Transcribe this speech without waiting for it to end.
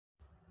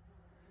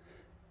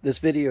This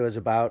video is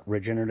about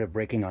regenerative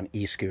braking on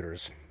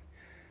e-scooters,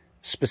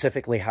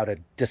 specifically how to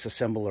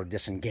disassemble or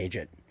disengage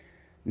it.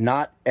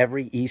 Not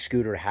every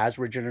e-scooter has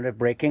regenerative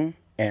braking,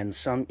 and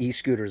some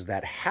e-scooters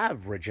that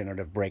have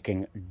regenerative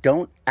braking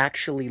don't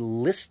actually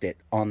list it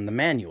on the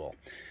manual.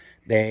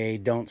 They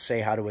don't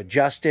say how to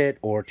adjust it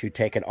or to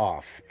take it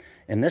off.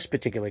 In this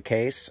particular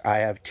case, I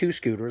have two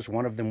scooters,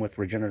 one of them with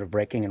regenerative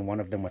braking and one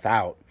of them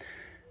without.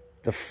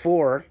 The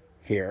 4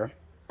 here,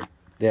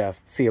 the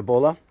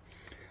Fiabola,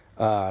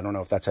 I don't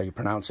know if that's how you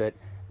pronounce it.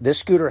 This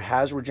scooter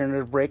has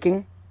regenerative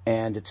braking,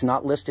 and it's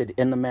not listed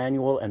in the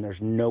manual, and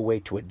there's no way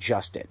to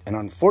adjust it. And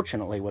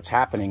unfortunately, what's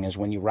happening is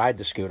when you ride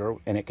the scooter,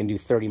 and it can do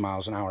 30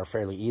 miles an hour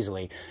fairly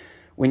easily,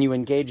 when you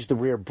engage the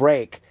rear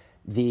brake,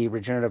 the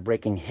regenerative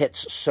braking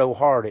hits so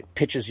hard it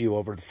pitches you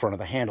over the front of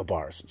the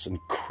handlebars. It's an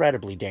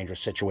incredibly dangerous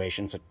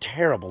situation. It's a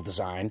terrible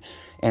design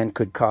and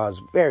could cause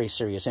very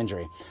serious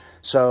injury.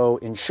 So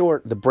in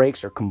short, the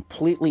brakes are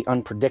completely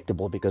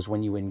unpredictable because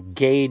when you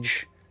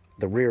engage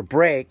the rear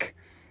brake,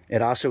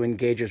 it also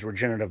engages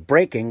regenerative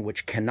braking,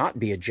 which cannot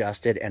be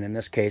adjusted, and in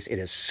this case, it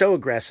is so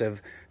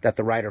aggressive that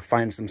the rider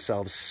finds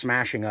themselves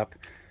smashing up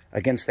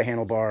against the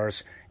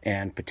handlebars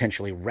and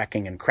potentially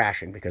wrecking and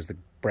crashing because the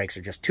brakes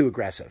are just too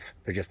aggressive.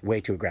 They're just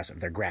way too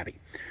aggressive. They're grabby.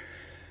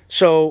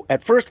 So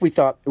at first, we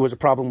thought it was a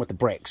problem with the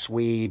brakes.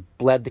 We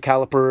bled the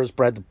calipers,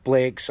 bled the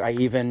brakes. I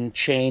even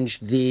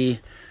changed the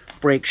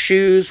brake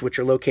shoes, which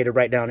are located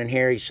right down in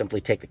here. You simply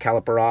take the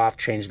caliper off,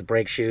 change the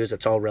brake shoes.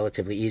 It's all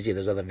relatively easy.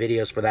 There's other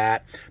videos for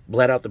that.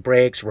 Bled out the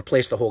brakes,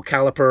 replaced the whole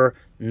caliper,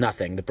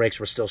 nothing. The brakes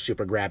were still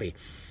super grabby.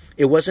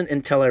 It wasn't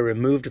until I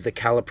removed the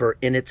caliper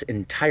in its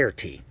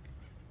entirety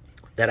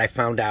that I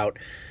found out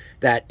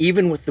that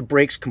even with the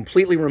brakes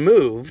completely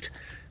removed,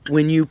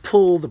 when you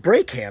pull the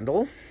brake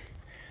handle,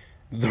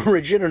 the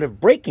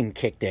regenerative braking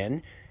kicked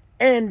in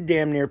and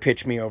damn near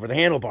pitched me over the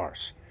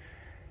handlebars.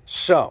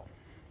 So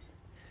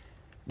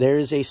there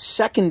is a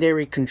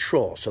secondary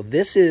control. So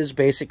this is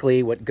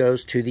basically what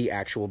goes to the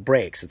actual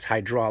brakes. It's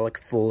hydraulic,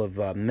 full of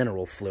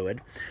mineral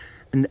fluid.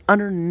 And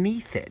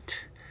underneath it,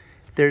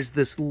 there's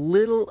this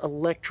little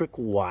electric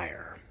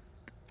wire,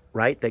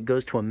 right, that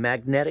goes to a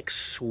magnetic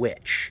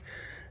switch.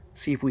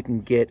 See if we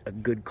can get a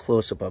good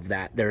close-up of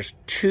that. There's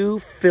 2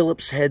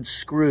 Phillips head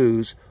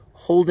screws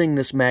holding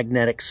this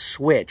magnetic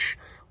switch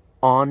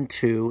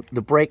onto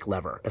the brake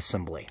lever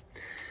assembly.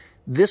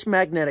 This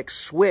magnetic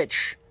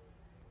switch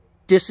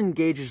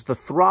disengages the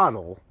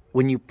throttle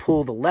when you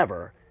pull the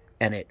lever,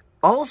 and it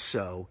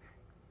also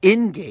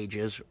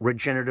engages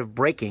regenerative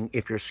braking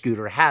if your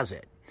scooter has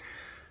it.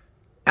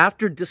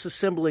 After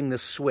disassembling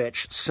this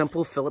switch,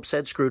 simple Phillips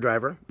head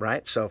screwdriver,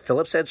 right? So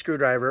Phillips head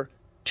screwdriver,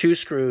 2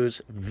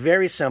 screws,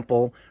 very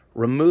simple.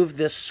 Remove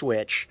this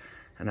switch,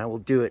 and I will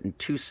do it in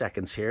 2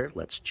 seconds here.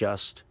 Let's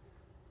just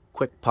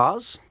quick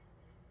pause.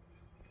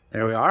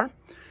 There we are.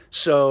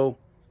 So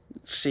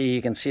see,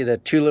 you can see the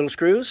 2 little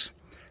screws.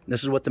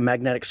 This is what the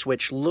magnetic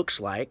switch looks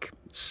like.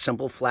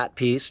 Simple flat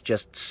piece,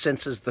 just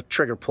senses the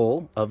trigger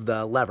pull of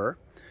the lever,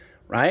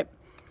 right?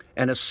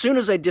 And as soon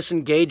as I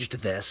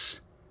disengaged this,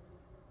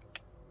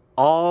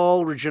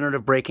 all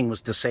regenerative braking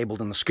was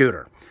disabled in the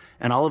scooter.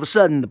 And all of a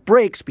sudden, the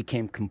brakes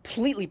became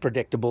completely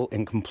predictable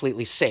and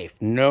completely safe.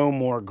 No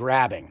more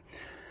grabbing.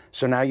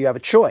 So now you have a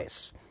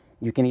choice.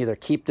 You can either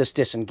keep this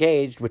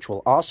disengaged, which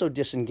will also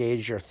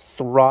disengage your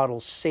throttle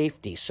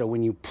safety. So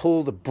when you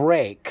pull the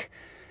brake,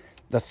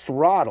 the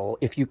throttle,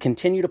 if you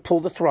continue to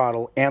pull the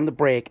throttle and the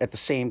brake at the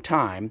same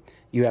time,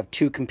 you have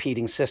 2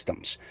 competing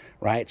systems,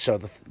 right? So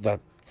the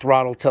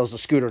throttle tells the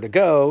scooter to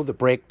go, the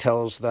brake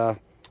tells the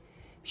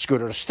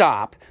scooter to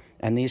stop,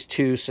 and these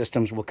 2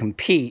 systems will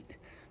compete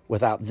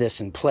without this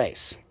in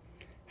place.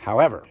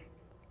 However,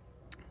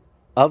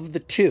 of the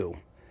 2,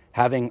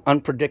 having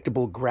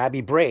unpredictable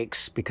grabby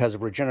brakes because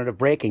of regenerative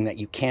braking that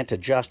you can't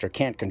adjust or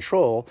can't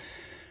control,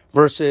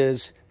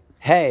 versus,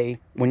 hey,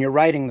 when you're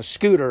riding the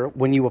scooter,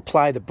 when you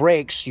apply the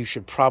brakes, you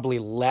should probably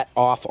let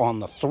off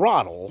on the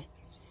throttle,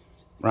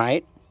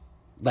 right?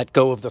 Let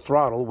go of the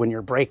throttle when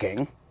you're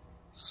braking.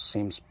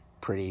 Seems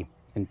pretty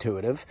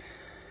intuitive.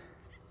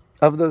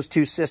 Of those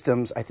 2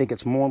 systems, I think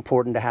it's more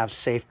important to have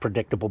safe,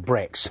 predictable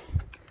brakes.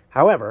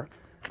 However,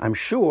 I'm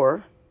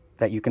sure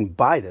that you can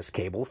buy this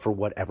cable for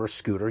whatever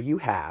scooter you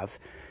have,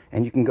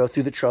 and you can go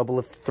through the trouble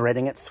of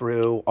threading it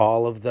through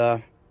all of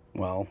the,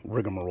 well,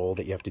 rigmarole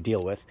that you have to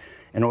deal with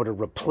in order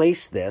to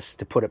replace this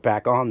to put it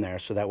back on there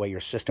so that way your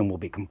system will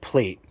be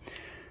complete.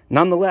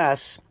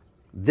 Nonetheless,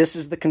 this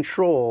is the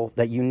control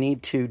that you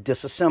need to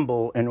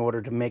disassemble in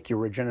order to make your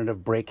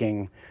regenerative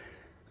braking,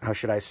 how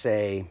should I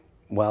say,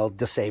 well,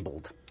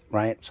 disabled.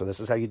 Right? So this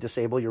is how you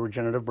disable your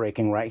regenerative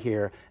braking right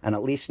here, and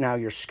at least now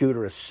your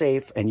scooter is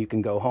safe and you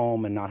can go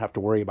home and not have to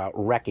worry about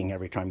wrecking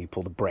every time you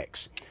pull the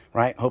brakes.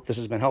 Right? Hope this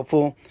has been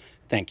helpful.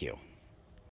 Thank you.